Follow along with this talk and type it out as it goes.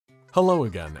Hello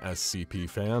again, SCP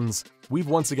fans. We've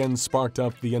once again sparked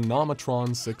up the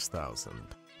Anomatron 6000,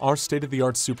 our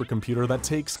state-of-the-art supercomputer that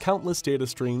takes countless data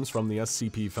streams from the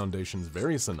SCP Foundation's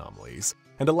various anomalies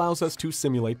and allows us to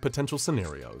simulate potential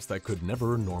scenarios that could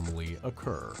never normally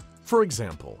occur. For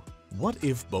example, what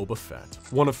if Boba Fett,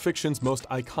 one of fiction's most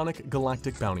iconic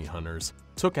galactic bounty hunters,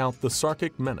 took out the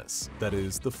Sarkic menace that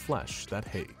is the flesh that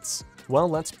hates? Well,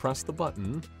 let's press the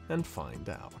button and find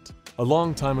out. A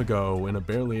long time ago, in a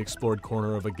barely explored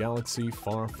corner of a galaxy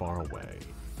far, far away,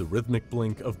 the rhythmic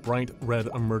blink of bright red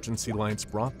emergency lights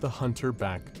brought the hunter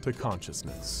back to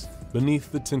consciousness.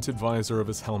 Beneath the tinted visor of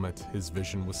his helmet, his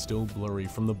vision was still blurry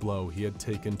from the blow he had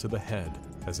taken to the head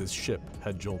as his ship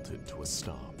had jolted to a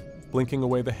stop. Blinking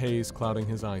away the haze clouding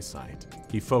his eyesight,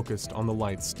 he focused on the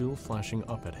lights still flashing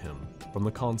up at him from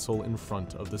the console in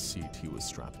front of the seat he was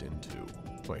strapped into.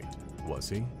 Wait, was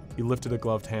he? He lifted a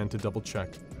gloved hand to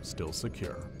double-check, still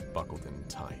secure, buckled in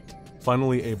tight.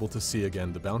 Finally able to see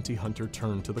again, the bounty hunter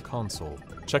turned to the console,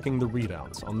 checking the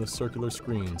readouts on the circular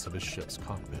screens of his ship's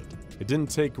cockpit. It didn't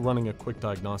take running a quick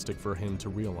diagnostic for him to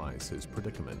realize his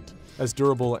predicament. As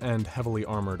durable and heavily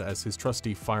armored as his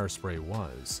trusty fire spray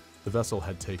was, the vessel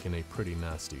had taken a pretty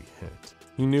nasty hit.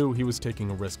 He knew he was taking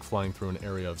a risk flying through an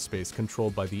area of space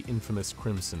controlled by the infamous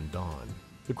Crimson Dawn.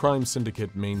 The crime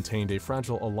syndicate maintained a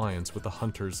fragile alliance with the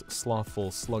hunter's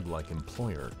slothful, slug-like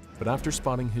employer, but after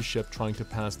spotting his ship trying to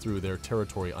pass through their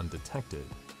territory undetected,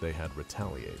 they had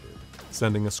retaliated.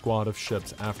 Sending a squad of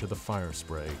ships after the fire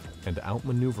spray and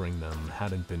outmaneuvering them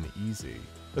hadn't been easy,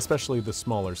 especially the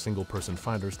smaller single-person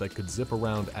fighters that could zip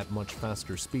around at much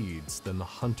faster speeds than the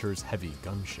hunter's heavy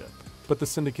gunship. But the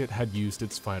syndicate had used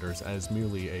its fighters as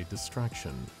merely a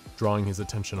distraction, drawing his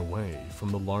attention away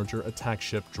from the larger attack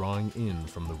ship drawing in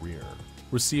from the rear.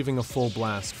 Receiving a full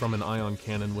blast from an ion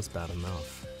cannon was bad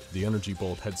enough. The energy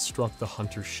bolt had struck the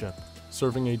hunter's ship,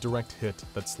 serving a direct hit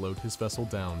that slowed his vessel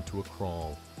down to a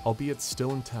crawl, albeit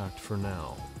still intact for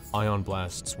now. Ion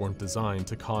blasts weren't designed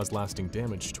to cause lasting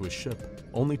damage to his ship,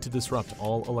 only to disrupt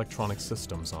all electronic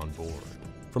systems on board.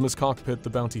 From his cockpit,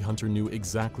 the bounty hunter knew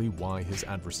exactly why his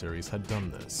adversaries had done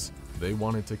this. They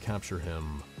wanted to capture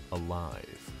him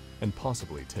alive, and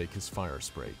possibly take his fire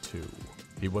spray too.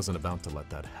 He wasn't about to let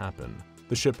that happen.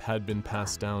 The ship had been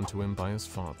passed down to him by his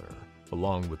father,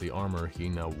 along with the armor he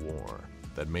now wore,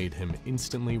 that made him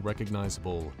instantly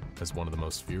recognizable as one of the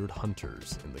most feared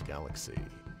hunters in the galaxy.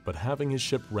 But having his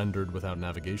ship rendered without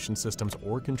navigation systems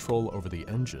or control over the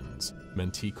engines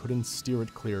meant he couldn't steer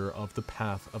it clear of the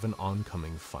path of an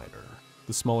oncoming fighter.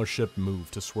 The smaller ship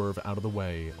moved to swerve out of the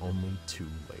way, only too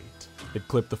late. It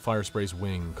clipped the fire spray's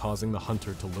wing, causing the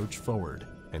hunter to lurch forward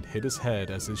and hit his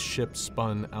head as his ship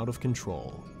spun out of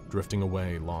control, drifting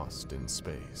away lost in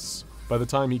space. By the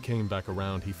time he came back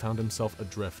around, he found himself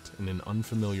adrift in an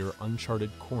unfamiliar,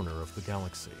 uncharted corner of the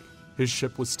galaxy. His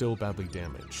ship was still badly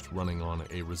damaged, running on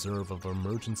a reserve of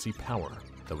emergency power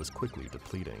that was quickly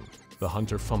depleting. The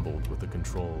hunter fumbled with the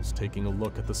controls, taking a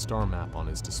look at the star map on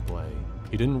his display.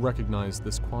 He didn't recognize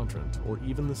this quadrant or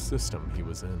even the system he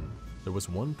was in. There was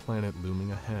one planet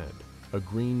looming ahead, a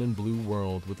green and blue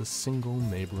world with a single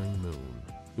neighboring moon.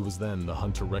 It was then the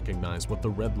hunter recognized what the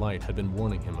red light had been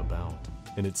warning him about.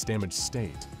 In its damaged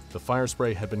state, the fire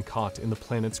spray had been caught in the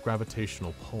planet's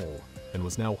gravitational pull and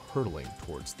was now hurtling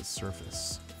towards the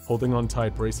surface. Holding on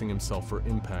tight, bracing himself for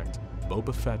impact,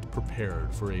 Boba Fett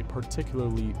prepared for a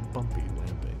particularly bumpy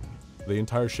landing. The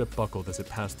entire ship buckled as it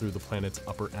passed through the planet's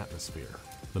upper atmosphere,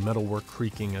 the metalwork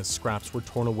creaking as scraps were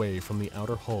torn away from the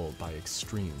outer hull by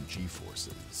extreme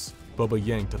G-forces. Boba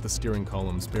yanked at the steering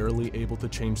columns, barely able to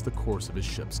change the course of his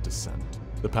ship's descent.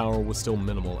 The power was still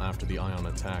minimal after the ion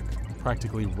attack,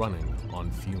 practically running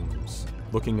on fumes.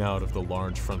 Looking out of the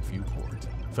large front viewport,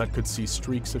 Fett could see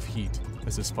streaks of heat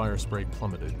as his fire spray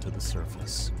plummeted to the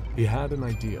surface. He had an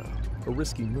idea, a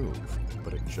risky move,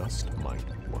 but it just might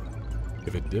work.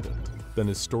 If it didn't, then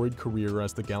his storied career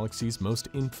as the galaxy's most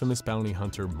infamous bounty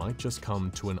hunter might just come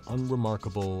to an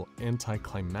unremarkable,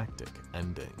 anticlimactic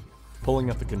ending. Pulling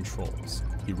at the controls,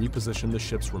 he repositioned the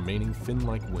ship's remaining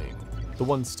fin-like wing, the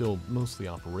one still mostly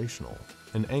operational,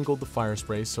 and angled the fire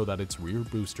spray so that its rear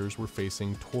boosters were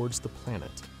facing towards the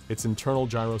planet, its internal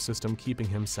gyro system keeping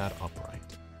him sat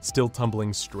upright. Still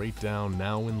tumbling straight down,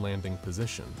 now in landing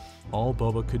position, all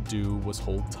Boba could do was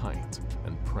hold tight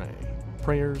and pray.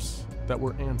 Prayers that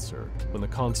were answered when the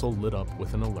console lit up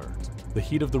with an alert. The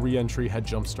heat of the re-entry had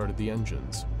jump-started the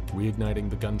engines, reigniting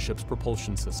the gunship's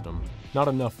propulsion system, not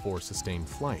enough for sustained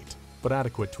flight, but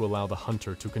adequate to allow the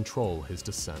hunter to control his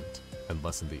descent and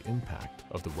lessen the impact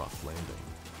of the rough landing.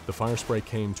 The fire spray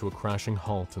came to a crashing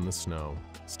halt in the snow,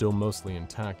 still mostly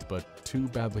intact but too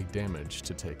badly damaged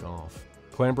to take off.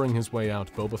 Clambering his way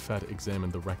out, Boba Fett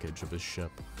examined the wreckage of his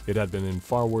ship. It had been in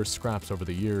far worse scraps over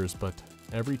the years, but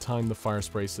every time the fire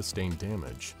spray sustained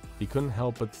damage, he couldn't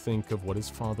help but think of what his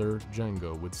father,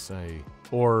 Jango, would say,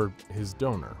 or his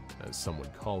donor, as some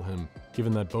would call him,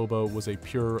 given that Boba was a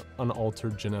pure,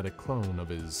 unaltered genetic clone of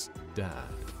his dad.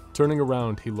 Turning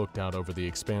around, he looked out over the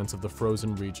expanse of the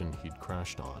frozen region he'd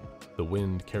crashed on. The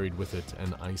wind carried with it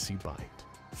an icy bite.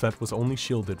 Fett was only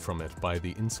shielded from it by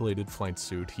the insulated flight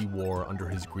suit he wore under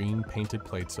his green painted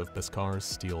plates of Beskar's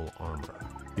steel armor.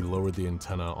 He lowered the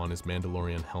antenna on his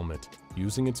Mandalorian helmet,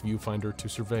 using its viewfinder to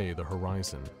survey the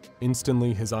horizon.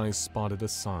 Instantly, his eyes spotted a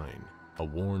sign, a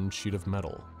worn sheet of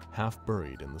metal, half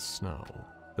buried in the snow.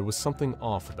 There was something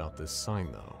off about this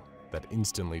sign, though, that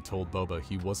instantly told Boba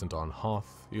he wasn't on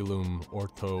Hoth, Ilum,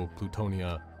 Ortho,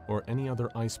 Plutonia, or any other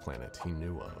ice planet he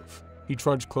knew of. He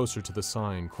trudged closer to the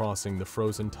sign, crossing the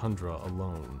frozen tundra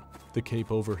alone, the cape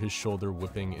over his shoulder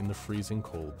whipping in the freezing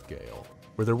cold gale.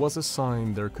 Where there was a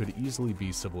sign, there could easily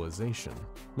be civilization,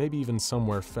 maybe even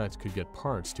somewhere Fett could get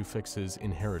parts to fix his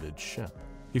inherited ship.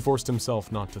 He forced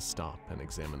himself not to stop and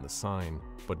examine the sign,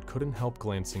 but couldn't help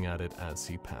glancing at it as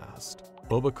he passed.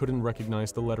 Boba couldn't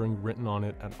recognize the lettering written on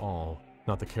it at all,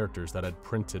 not the characters that had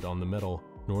printed on the metal,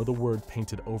 nor the word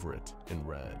painted over it in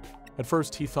red. At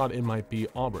first, he thought it might be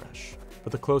Auresh,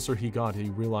 but the closer he got, he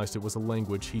realized it was a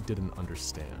language he didn't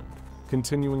understand.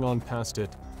 Continuing on past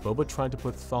it, Boba tried to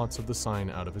put thoughts of the sign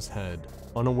out of his head,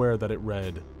 unaware that it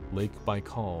read Lake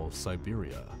Baikal,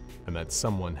 Siberia, and that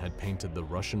someone had painted the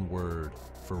Russian word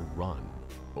for run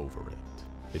over it.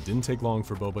 It didn't take long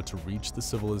for Boba to reach the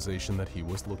civilization that he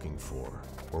was looking for,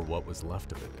 or what was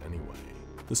left of it anyway.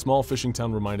 The small fishing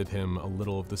town reminded him a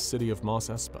little of the city of Mos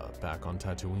Espa back on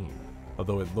Tatooine,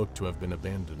 although it looked to have been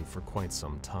abandoned for quite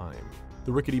some time.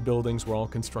 The rickety buildings were all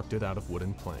constructed out of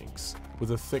wooden planks,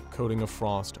 with a thick coating of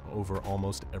frost over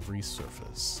almost every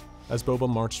surface. As Boba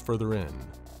marched further in,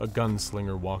 a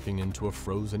gunslinger walking into a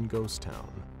frozen ghost town,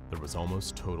 there was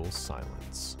almost total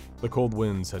silence. The cold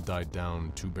winds had died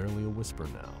down to barely a whisper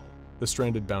now. The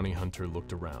stranded bounty hunter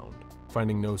looked around,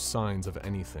 finding no signs of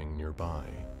anything nearby.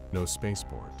 No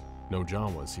spaceport, no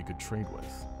Jawas he could trade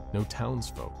with, no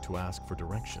townsfolk to ask for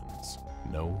directions,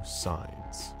 no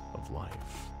signs of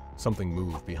life. Something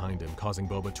moved behind him, causing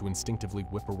Boba to instinctively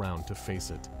whip around to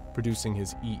face it, producing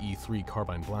his EE-3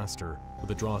 carbine blaster with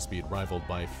a draw speed rivaled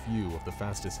by few of the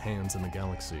fastest hands in the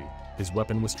galaxy. His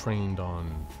weapon was trained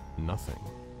on nothing.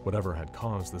 Whatever had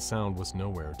caused the sound was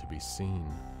nowhere to be seen.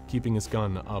 Keeping his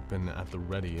gun up and at the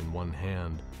ready in one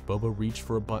hand, Boba reached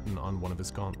for a button on one of his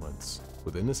gauntlets.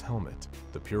 Within his helmet,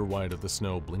 the pure white of the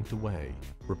snow blinked away,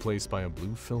 replaced by a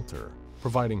blue filter,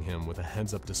 providing him with a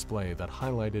heads-up display that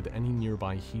highlighted any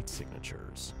nearby heat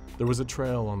signatures. There was a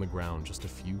trail on the ground just a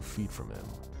few feet from him.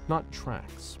 Not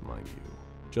tracks, mind you.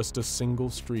 Just a single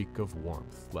streak of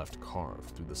warmth left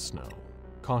carved through the snow.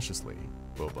 Cautiously,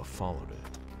 Boba followed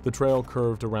it. The trail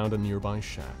curved around a nearby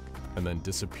shack, and then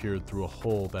disappeared through a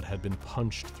hole that had been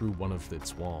punched through one of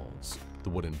its walls. The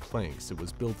wooden planks it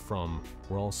was built from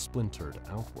were all splintered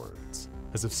outwards,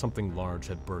 as if something large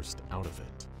had burst out of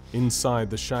it. Inside,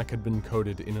 the shack had been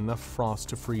coated in enough frost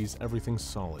to freeze everything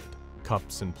solid.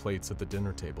 Cups and plates at the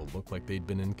dinner table looked like they'd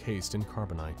been encased in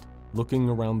carbonite. Looking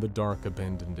around the dark,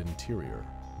 abandoned interior,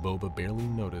 Boba barely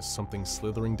noticed something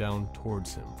slithering down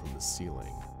towards him from the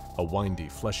ceiling. A windy,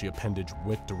 fleshy appendage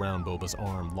whipped around Boba's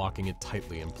arm, locking it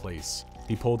tightly in place.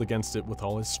 He pulled against it with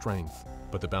all his strength,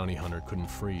 but the bounty hunter couldn't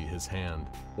free his hand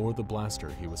or the blaster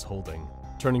he was holding.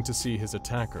 Turning to see his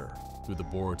attacker through the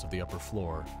boards of the upper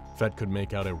floor, Fett could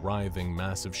make out a writhing,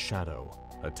 massive shadow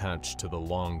attached to the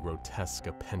long, grotesque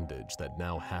appendage that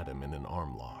now had him in an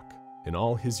arm lock. In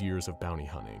all his years of bounty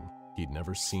hunting, he'd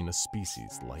never seen a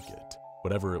species like it.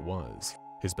 Whatever it was,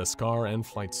 his Beskar and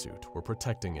flight suit were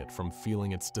protecting it from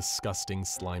feeling its disgusting,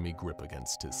 slimy grip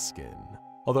against his skin.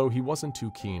 Although he wasn't too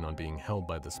keen on being held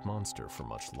by this monster for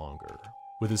much longer.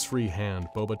 With his free hand,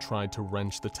 Boba tried to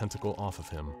wrench the tentacle off of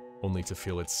him, only to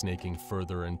feel it snaking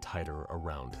further and tighter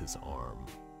around his arm.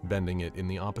 Bending it in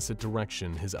the opposite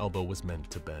direction his elbow was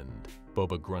meant to bend.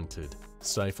 Boba grunted,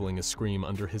 stifling a scream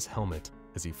under his helmet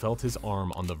as he felt his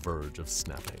arm on the verge of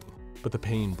snapping. But the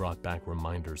pain brought back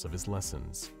reminders of his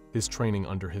lessons, his training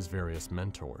under his various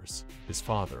mentors, his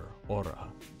father, Ora,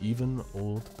 even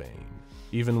Old Bane.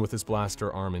 Even with his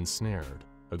blaster arm ensnared,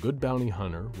 a good bounty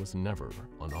hunter was never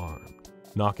unarmed.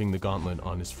 Knocking the gauntlet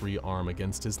on his free arm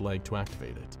against his leg to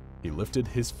activate it, he lifted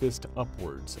his fist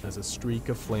upwards as a streak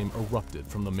of flame erupted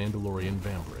from the Mandalorian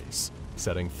vambrace,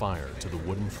 setting fire to the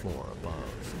wooden floor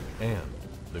above. And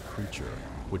the creature,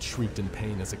 which shrieked in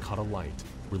pain as it caught alight,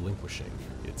 relinquishing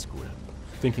its grip.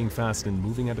 Thinking fast and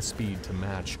moving at a speed to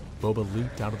match, Boba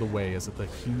leaped out of the way as the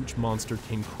huge monster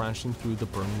came crashing through the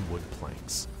burning wood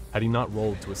planks. Had he not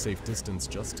rolled to a safe distance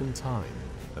just in time,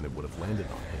 then it would have landed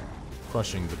on him,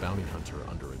 crushing the bounty hunter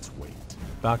under its weight.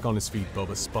 Back on his feet,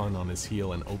 Boba spun on his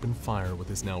heel and opened fire with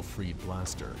his now freed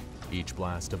blaster, each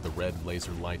blast of the red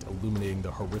laser light illuminating the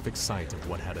horrific sight of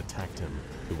what had attacked him.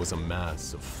 It was a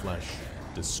mass of flesh,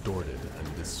 distorted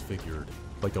and disfigured,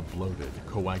 like a bloated,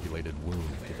 coagulated wound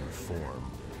given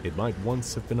form. It might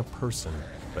once have been a person,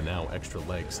 but now extra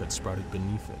legs had sprouted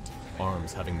beneath it,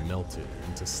 arms having melted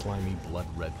into slimy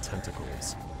blood-red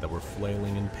tentacles that were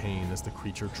flailing in pain as the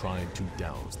creature tried to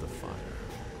douse the fire.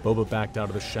 Boba backed out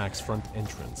of the shack's front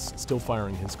entrance, still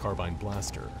firing his carbine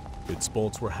blaster. Its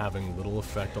bolts were having little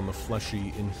effect on the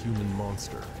fleshy, inhuman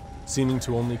monster, seeming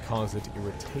to only cause it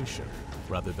irritation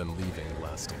rather than leaving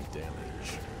lasting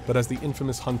damage. But as the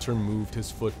infamous hunter moved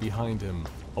his foot behind him,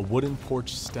 a wooden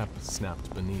porch step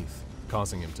snapped beneath,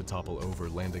 causing him to topple over,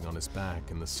 landing on his back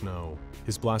in the snow.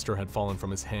 His blaster had fallen from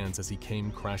his hands as he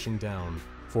came crashing down,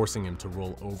 forcing him to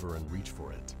roll over and reach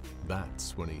for it.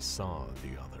 That's when he saw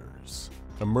the others.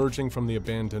 Emerging from the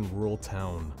abandoned rural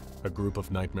town, a group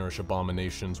of nightmarish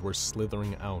abominations were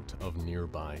slithering out of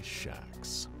nearby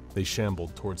shacks. They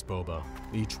shambled towards Boba,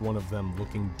 each one of them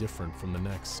looking different from the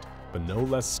next, but no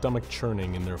less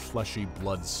stomach-churning in their fleshy,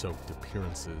 blood-soaked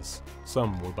appearances.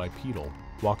 Some were bipedal,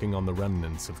 walking on the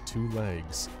remnants of 2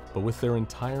 legs, but with their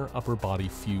entire upper body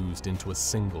fused into a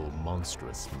single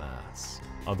monstrous mass.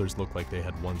 Others looked like they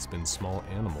had once been small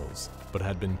animals, but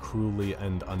had been cruelly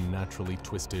and unnaturally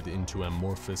twisted into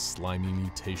amorphous, slimy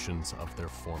mutations of their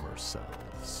former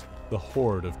selves. The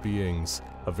horde of beings,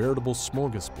 a veritable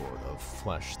smorgasbord of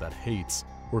flesh that hates,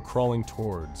 were crawling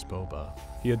towards Boba.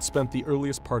 He had spent the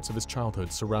earliest parts of his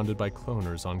childhood surrounded by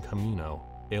cloners on Camino,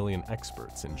 alien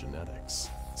experts in genetics.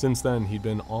 Since then, he'd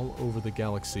been all over the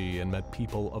galaxy and met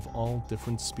people of all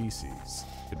different species.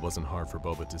 It wasn't hard for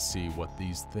Boba to see what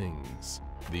these things,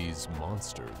 these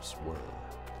monsters, were.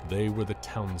 They were the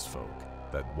townsfolk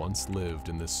that once lived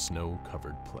in this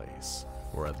snow-covered place.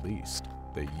 Or at least,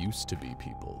 they used to be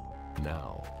people.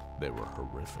 Now, they were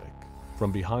horrific.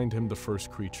 From behind him, the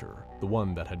first creature, the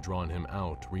one that had drawn him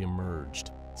out, reemerged,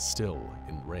 still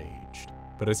enraged.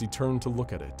 But as he turned to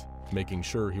look at it, making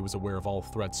sure he was aware of all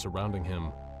threats surrounding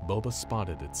him, Boba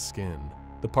spotted its skin.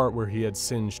 The part where he had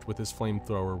singed with his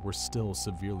flamethrower were still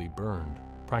severely burned,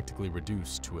 practically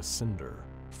reduced to a cinder.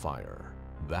 Fire.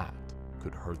 That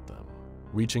could hurt them.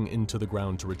 Reaching into the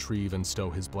ground to retrieve and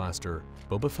stow his blaster,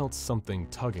 Boba felt something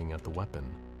tugging at the weapon,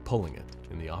 pulling it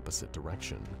in the opposite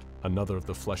direction. Another of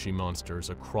the fleshy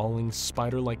monsters, a crawling,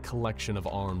 spider-like collection of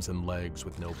arms and legs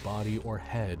with no body or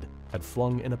head, had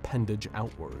flung an appendage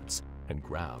outwards and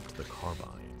grabbed the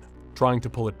carbine. Trying to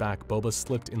pull it back, Boba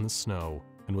slipped in the snow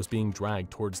and was being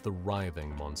dragged towards the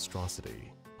writhing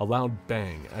monstrosity. A loud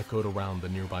bang echoed around the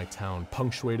nearby town,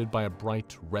 punctuated by a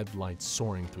bright red light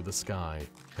soaring through the sky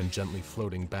and gently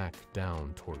floating back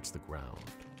down towards the ground.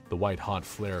 The white-hot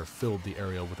flare filled the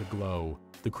area with a glow,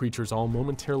 the creatures all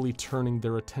momentarily turning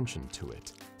their attention to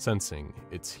it, sensing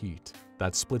its heat.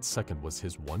 That split second was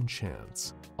his one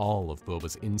chance. All of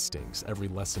Boba's instincts, every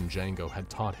lesson Jango had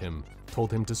taught him,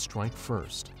 told him to strike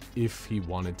first, if he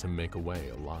wanted to make a way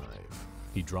alive.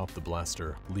 He dropped the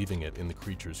blaster, leaving it in the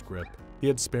creature's grip. He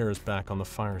had spares back on the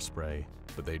fire spray,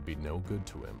 but they'd be no good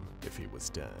to him if he was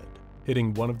dead.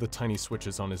 Hitting one of the tiny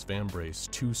switches on his vambrace,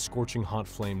 2 scorching hot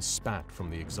flames spat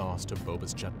from the exhaust of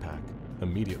Boba's jetpack.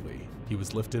 Immediately, he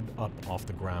was lifted up off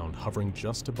the ground, hovering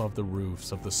just above the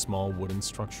roofs of the small wooden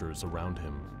structures around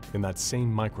him. In that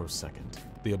same microsecond,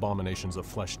 the abominations of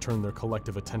flesh turned their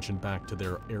collective attention back to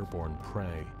their airborne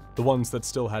prey. The ones that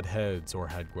still had heads or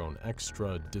had grown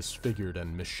extra, disfigured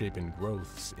and misshapen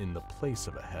growths in the place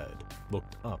of a head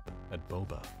looked up at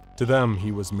Boba. To them,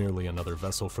 he was merely another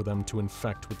vessel for them to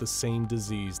infect with the same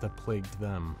disease that plagued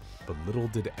them. But little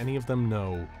did any of them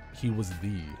know he was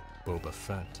the Boba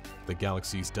Fett, the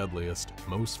galaxy's deadliest,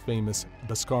 most famous,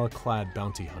 Beskar-clad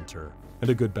bounty hunter.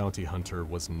 And a good bounty hunter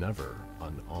was never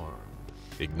unarmed.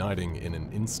 Igniting in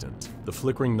an instant, the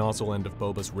flickering nozzle end of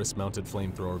Boba's wrist-mounted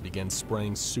flamethrower began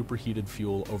spraying superheated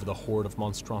fuel over the horde of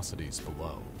monstrosities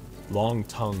below. Long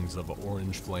tongues of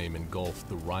orange flame engulfed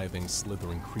the writhing,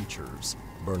 slithering creatures,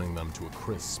 burning them to a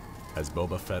crisp, as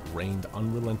Boba Fett rained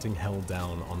unrelenting hell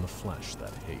down on the flesh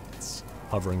that hates.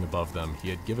 Hovering above them, he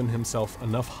had given himself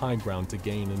enough high ground to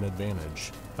gain an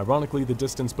advantage. Ironically, the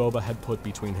distance Boba had put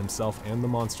between himself and the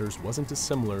monsters wasn't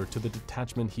dissimilar to the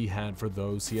detachment he had for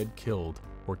those he had killed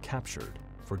or captured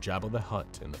for Jabba the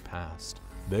Hutt in the past.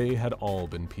 They had all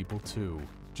been people too,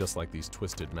 just like these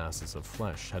twisted masses of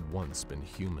flesh had once been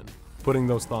human. Putting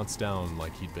those thoughts down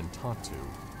like he'd been taught to,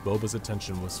 Boba's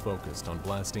attention was focused on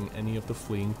blasting any of the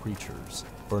fleeing creatures,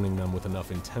 burning them with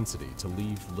enough intensity to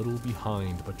leave little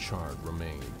behind but charred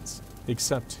remains.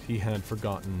 Except he had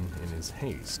forgotten, in his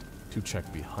haste, to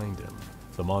check behind him.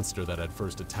 The monster that had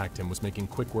first attacked him was making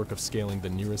quick work of scaling the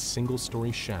nearest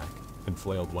single-story shack and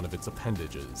flailed one of its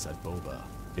appendages at Boba.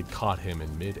 It caught him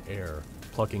in mid-air,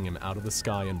 plucking him out of the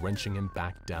sky and wrenching him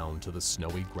back down to the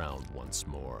snowy ground once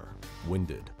more.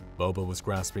 Winded, Boba was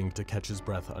grasping to catch his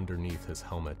breath underneath his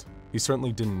helmet. He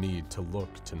certainly didn't need to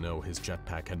look to know his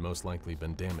jetpack had most likely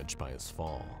been damaged by his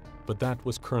fall. But that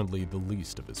was currently the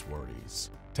least of his worries.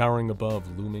 Towering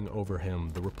above, looming over him,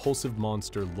 the repulsive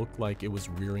monster looked like it was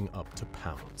rearing up to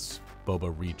pounce.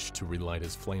 Boba reached to relight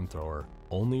his flamethrower,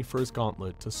 only for his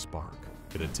gauntlet to spark.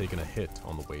 It had taken a hit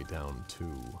on the way down,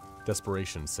 too.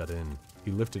 Desperation set in.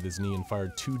 He lifted his knee and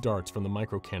fired 2 darts from the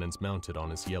microcannons mounted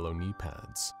on his yellow knee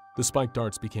pads. The spiked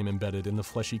darts became embedded in the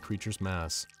fleshy creature's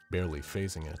mass, barely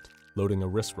phasing it. Loading a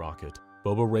wrist rocket,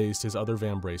 Boba raised his other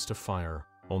vambrace to fire,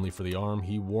 only for the arm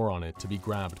he wore on it to be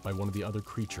grabbed by one of the other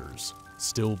creatures,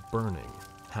 still burning,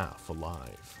 half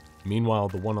alive. Meanwhile,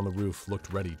 the one on the roof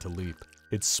looked ready to leap.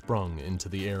 It sprung into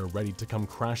the air, ready to come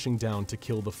crashing down to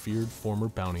kill the feared former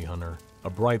bounty hunter. A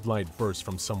bright light burst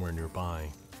from somewhere nearby.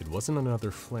 It wasn't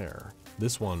another flare.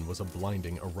 This one was a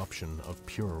blinding eruption of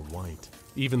pure white.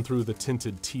 Even through the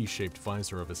tinted T-shaped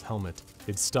visor of his helmet,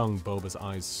 it stung Boba's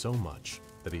eyes so much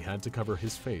that he had to cover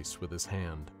his face with his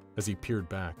hand. As he peered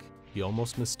back, he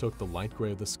almost mistook the light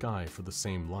gray of the sky for the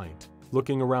same light.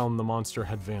 Looking around, the monster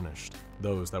had vanished,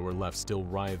 those that were left still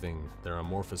writhing, their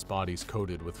amorphous bodies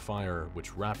coated with fire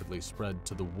which rapidly spread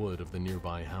to the wood of the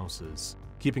nearby houses.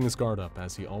 Keeping his guard up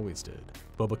as he always did,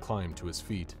 Boba climbed to his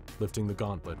feet, lifting the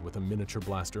gauntlet with a miniature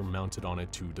blaster mounted on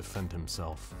it to defend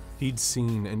himself. He'd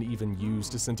seen and even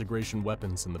used disintegration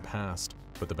weapons in the past,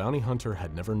 but the bounty hunter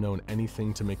had never known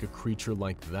anything to make a creature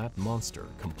like that monster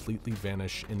completely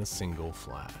vanish in a single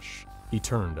flash. He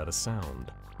turned at a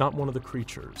sound. Not one of the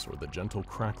creatures or the gentle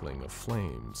crackling of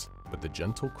flames, but the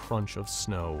gentle crunch of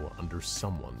snow under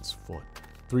someone's foot.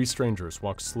 3 strangers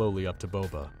walked slowly up to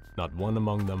Boba, not one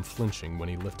among them flinching when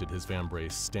he lifted his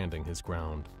vambrace, standing his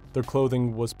ground. Their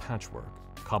clothing was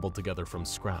patchwork, cobbled together from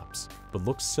scraps, but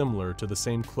looked similar to the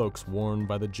same cloaks worn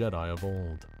by the Jedi of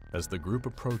old. As the group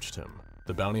approached him,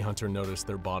 the bounty hunter noticed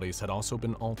their bodies had also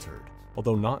been altered,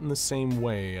 although not in the same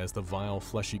way as the vile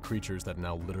fleshy creatures that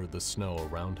now littered the snow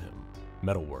around him.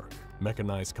 Metalwork,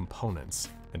 mechanized components,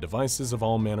 and devices of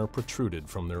all manner protruded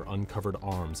from their uncovered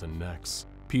arms and necks.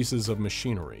 Pieces of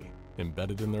machinery,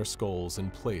 embedded in their skulls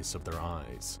in place of their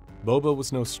eyes. Boba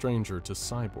was no stranger to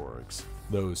cyborgs,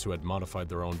 those who had modified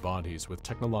their own bodies with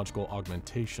technological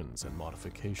augmentations and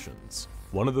modifications.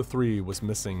 One of the 3 was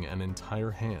missing an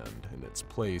entire hand in its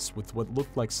place with what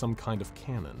looked like some kind of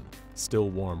cannon, still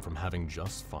warm from having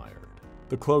just fired.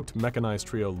 The cloaked, mechanized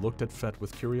trio looked at Fett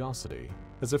with curiosity,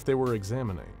 as if they were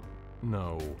examining,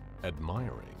 no,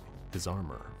 admiring, his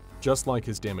armor. Just like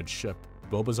his damaged ship,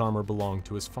 Boba's armor belonged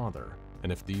to his father,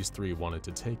 and if these 3 wanted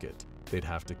to take it, they'd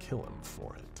have to kill him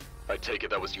for it. I take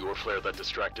it that was your flare that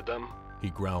distracted them? He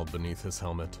growled beneath his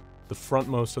helmet. The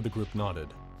frontmost of the group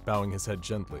nodded, bowing his head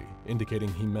gently,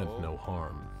 indicating he meant no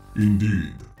harm.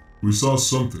 Indeed. We saw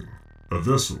something. A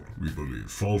vessel, we believe,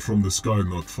 fall from the sky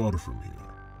not far from here.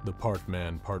 The part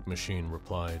man, part machine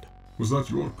replied. Was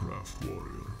that your craft,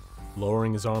 warrior?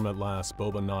 Lowering his arm at last,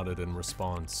 Boba nodded in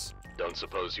response. Don't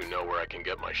suppose you know where I can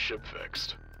get my ship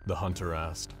fixed? The hunter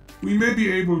asked. We may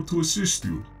be able to assist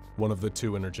you. One of the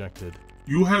 2 interjected.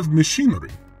 You have machinery.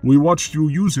 We watched you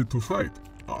use it to fight.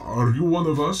 Are you one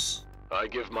of us? I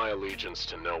give my allegiance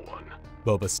to no one.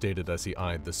 Boba stated as he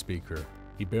eyed the speaker.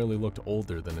 He barely looked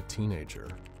older than a teenager.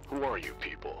 Who are you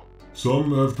people?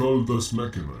 Some have called us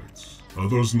Mechanites.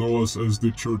 Others know us as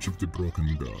the Church of the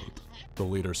Broken God. The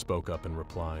leader spoke up in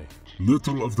reply.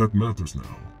 Little of that matters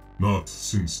now. Not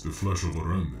since the flesh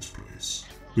overran this place.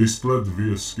 They spread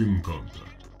via skin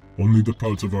contact. Only the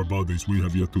parts of our bodies we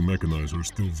have yet to mechanize are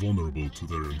still vulnerable to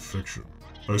their infection.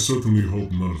 I certainly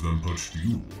hope none of them touched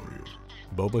you, warrior.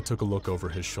 Boba took a look over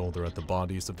his shoulder at the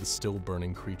bodies of the still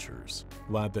burning creatures,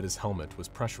 glad that his helmet was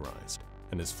pressurized,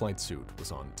 and his flight suit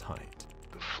was on tight.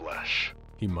 The flesh.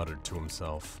 He muttered to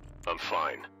himself. I'm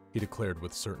fine, he declared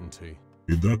with certainty.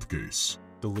 In that case,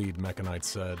 the lead mechanite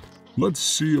said, let's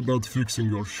see about fixing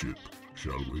your ship,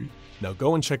 shall we? Now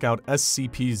go and check out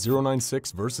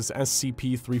SCP-096 versus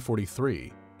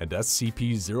SCP-343 and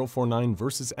SCP-049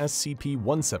 versus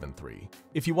SCP-173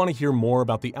 if you want to hear more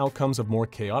about the outcomes of more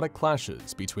chaotic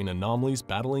clashes between anomalies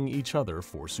battling each other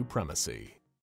for supremacy.